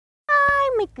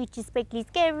my Gucci sparkly,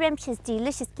 scrumptious,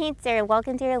 delicious Cancer.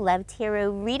 Welcome to your Love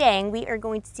Tarot reading. We are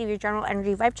going to do your general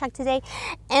energy vibe check today.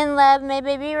 In love, my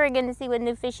baby, we're going to see what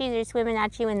new fishies are swimming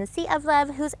at you in the sea of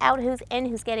love, who's out, who's in,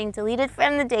 who's getting deleted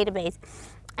from the database.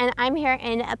 And I'm here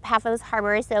in Paphos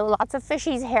Harbor, so lots of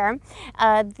fishies here.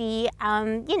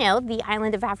 You know, the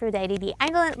island of Aphrodite, the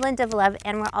island of love,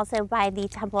 and we're also by the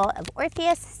Temple of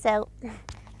Orpheus. So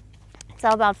it's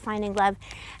all about finding love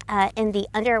in the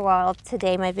underworld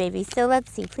today, my baby. So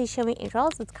let's see. Please show me,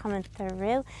 angels, what's coming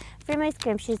through for my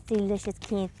scrumptious, delicious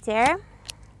Cancer.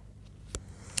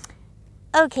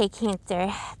 Okay,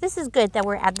 Cancer. This is good that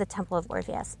we're at the Temple of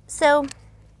Orpheus. So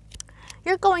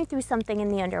you're going through something in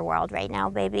the underworld right now,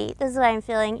 baby. This is what I'm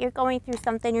feeling. You're going through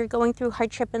something. You're going through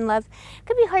hardship in love.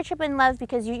 Could be hardship in love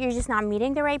because you're just not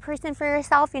meeting the right person for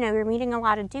yourself. You know, you're meeting a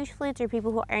lot of douche flutes or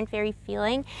people who aren't very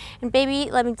feeling. And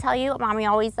baby, let me tell you, mommy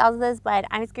always does this, but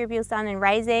I'm Scorpio sun and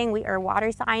rising. We are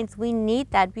water signs. We need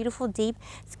that beautiful, deep,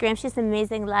 scrumptious,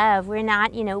 amazing love. We're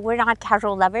not, you know, we're not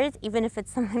casual lovers. Even if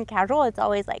it's something casual, it's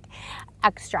always like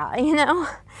extra, you know?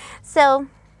 So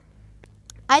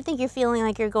I think you're feeling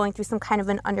like you're going through some kind of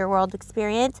an underworld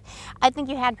experience. I think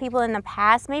you had people in the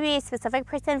past, maybe a specific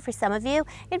person for some of you. You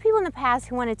had people in the past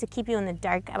who wanted to keep you in the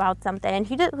dark about something,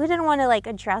 who didn't want to like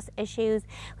address issues,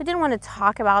 who didn't want to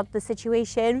talk about the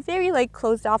situation. Very like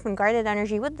closed off and guarded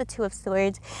energy with the Two of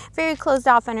Swords. Very closed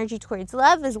off energy towards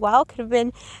love as well. Could have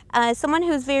been someone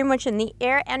who's very much in the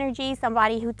air energy,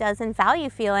 somebody who doesn't value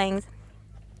feelings.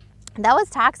 That was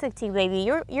toxic to you, baby.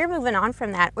 You're moving on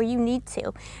from that, or you need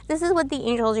to. This is what the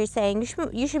angels are saying.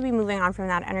 You should be moving on from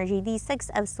that energy. The Six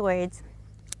of Swords.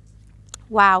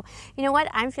 Wow. You know what?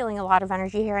 I'm feeling a lot of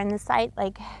energy here on this site.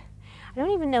 Like, I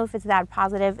don't even know if it's that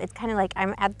positive. It's kind of like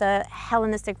I'm at the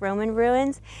Hellenistic Roman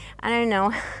ruins. I don't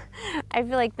know. I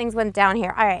feel like things went down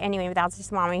here. All right. Anyway, that's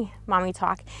just mommy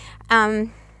talk.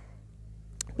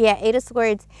 Yeah, Eight of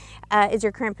Swords is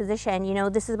your current position. You know,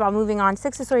 this is about moving on.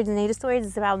 Six of Swords and Eight of Swords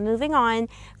is about moving on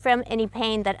from any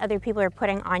pain that other people are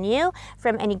putting on you,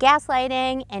 from any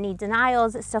gaslighting, any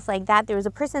denials, stuff like that. There was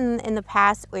a person in the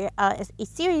past where a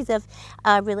series of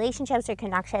relationships or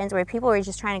connections where people were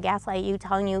just trying to gaslight you,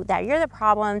 telling you that you're the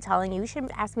problem, telling you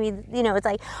shouldn't ask me, you know, it's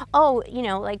like, oh, you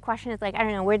know, like question is like, I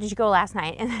don't know, where did you go last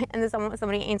night? And then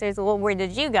somebody answers, well, where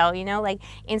did you go? You know, like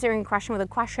answering a question with a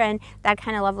question, that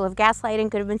kind of level of gaslighting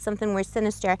could have been something more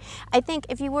sinister. I think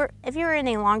if you were in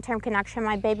a long-term connection,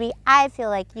 my baby, I feel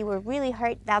like you were really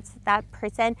hurt. That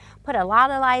person put a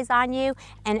lot of lies on you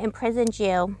and imprisoned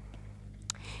you.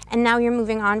 And now you're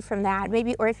moving on from that.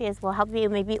 Maybe Orpheus will help you.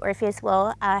 Maybe Orpheus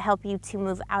will help you to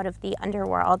move out of the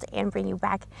underworld and bring you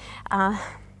back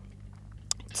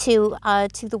to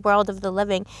the world of the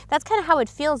living. That's kind of how it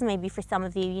feels maybe for some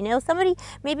of you, you know, somebody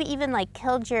maybe even like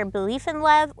killed your belief in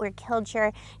love or killed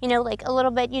your, you know, like a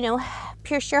little bit, you know,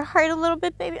 pierced your heart a little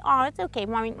bit, baby. Oh, it's okay,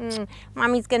 mommy.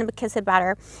 Mommy's gonna kiss it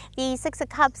better. The Six of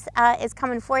Cups is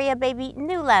coming for you, baby.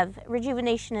 New love,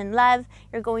 rejuvenation in love.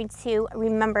 You're going to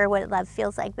remember what love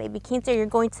feels like, baby. Cancer, you're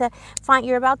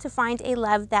about to find a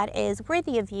love that is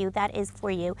worthy of you, that is for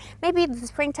you. Maybe the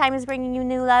springtime is bringing you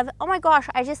new love. Oh my gosh,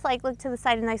 I just like looked to the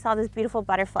side and I saw this beautiful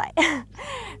butterfly.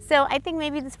 So I think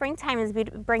maybe the springtime is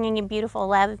bringing you beautiful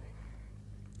love,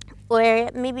 or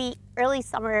maybe early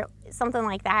summer, something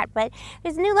like that. But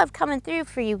there's new love coming through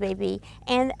for you, baby.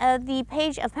 And the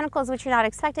Page of Pentacles, which you're not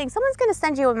expecting, someone's going to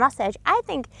send you a message. I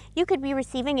think you could be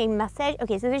receiving a message.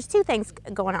 Okay, so there's two things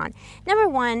going on. Number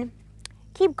one,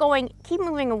 keep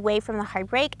moving away from the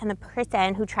heartbreak and the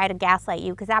person who tried to gaslight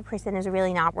you, because that person is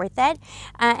really not worth it.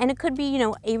 And it could be, you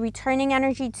know, a returning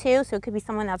energy too. So it could be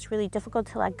someone that's really difficult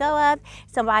to let go of,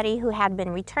 somebody who had been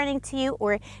returning to you,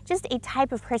 or just a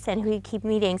type of person who you keep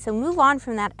meeting. So move on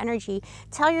from that energy.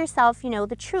 Tell yourself, you know,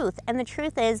 the truth. And the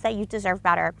truth is that you deserve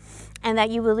better, and that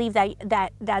you believe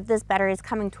that this better is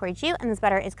coming towards you, and this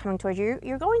better is coming towards you.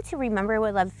 You're going to remember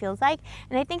what love feels like.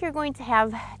 And I think you're going to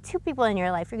have two people in your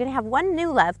life. You're going to have one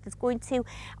new love that's going to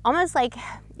almost like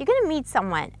you're going to meet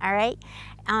someone, all right,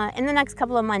 in the next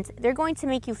couple of months. They're going to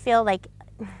make you feel like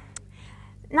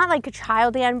not like a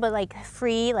child again, but like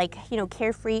free, like, you know,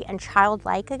 carefree and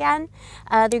childlike again.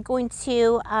 They're going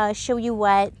to show you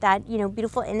what that, you know,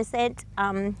 beautiful, innocent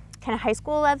kind of high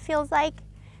school love feels like.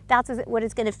 That's what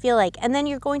it's going to feel like. And then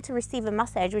you're going to receive a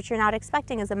message, which you're not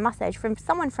expecting, as a message from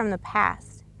someone from the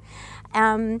past.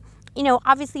 You know,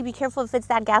 obviously be careful if it's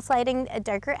that gaslighting, a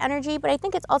darker energy, but I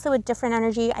think it's also a different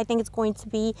energy. I think it's going to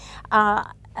be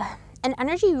an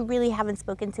energy you really haven't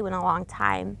spoken to in a long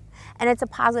time. And it's a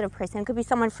positive person. It could be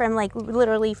someone from like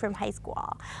literally from high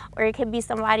school, or it could be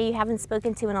somebody you haven't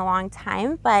spoken to in a long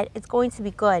time, but it's going to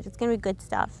be good. It's going to be good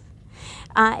stuff.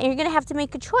 And you're going to have to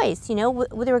make a choice, you know,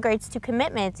 with regards to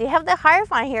commitments. You have the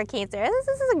Hierophant here, Cancer. This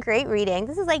is a great reading.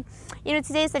 This is like, you know,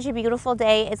 today is such a beautiful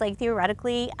day. It's like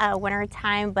theoretically winter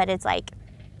time, but it's like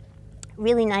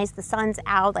really nice. The sun's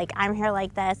out, like I'm here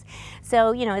like this.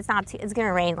 So, you know, it's going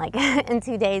to rain like in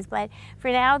 2 days, but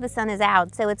for now the sun is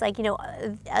out. So it's like, you know,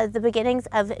 the beginnings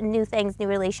of new things, new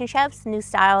relationships, new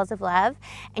styles of love.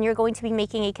 And you're going to be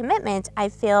making a commitment, I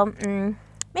feel,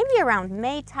 maybe around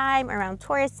May time, around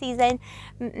Taurus season,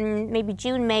 maybe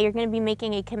June, May, you're going to be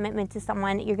making a commitment to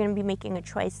someone. You're going to be making a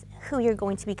choice who you're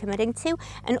going to be committing to,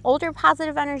 an older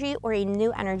positive energy or a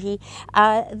new energy.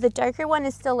 The darker one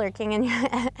is still lurking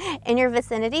in your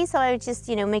vicinity, so I would just,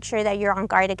 you know, make sure that you're on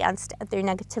guard against their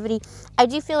negativity. I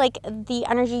do feel like the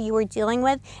energy you were dealing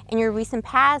with in your recent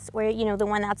past, or, you know, the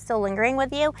one that's still lingering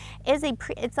with you, is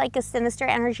it's like a sinister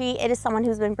energy. It is someone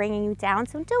who's been bringing you down,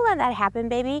 so don't let that happen,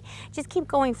 baby. Just keep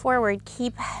going forward,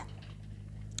 keep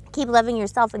loving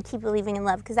yourself and keep believing in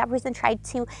love, because that person tried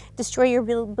to destroy your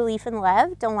belief in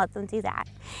love. Don't let them do that.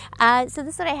 So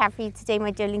this is what I have for you today,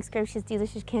 my darling scrumptious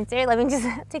delicious Cancer. Let me just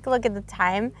take a look at the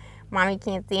time. Mommy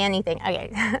can't see anything.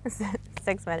 Okay,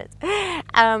 6 minutes.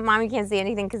 Mommy can't see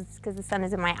anything because the sun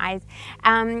is in my eyes.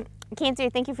 Cancer,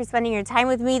 thank you for spending your time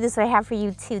with me. This is what I have for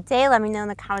you today. Let me know in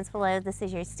the comments below if this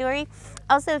is your story.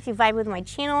 Also, if you vibe with my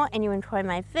channel and you enjoy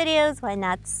my videos, why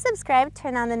not subscribe,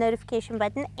 turn on the notification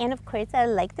button, and of course,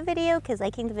 like the video, because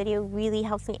liking the video really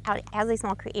helps me out as a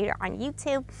small creator on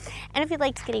YouTube. And if you'd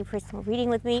like to get a personal reading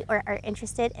with me or are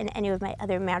interested in any of my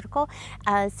other magical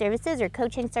services or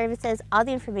coaching services, all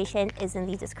the information is in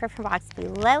the description box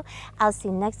below. I'll see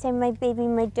you next time, my baby,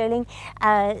 my darling.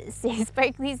 Stay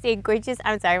sparkly, stay gorgeous.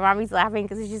 I'm sorry, Mommy's laughing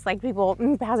because it's just like people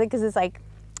passing, because it's like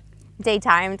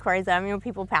daytime towards them, you know,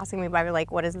 people passing me by,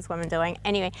 like, what is this woman doing?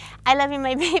 Anyway, I love you,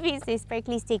 my baby. Stay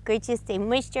sparkly, stay gorgeous, stay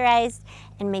moisturized,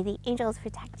 and may the angels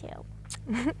protect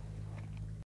you.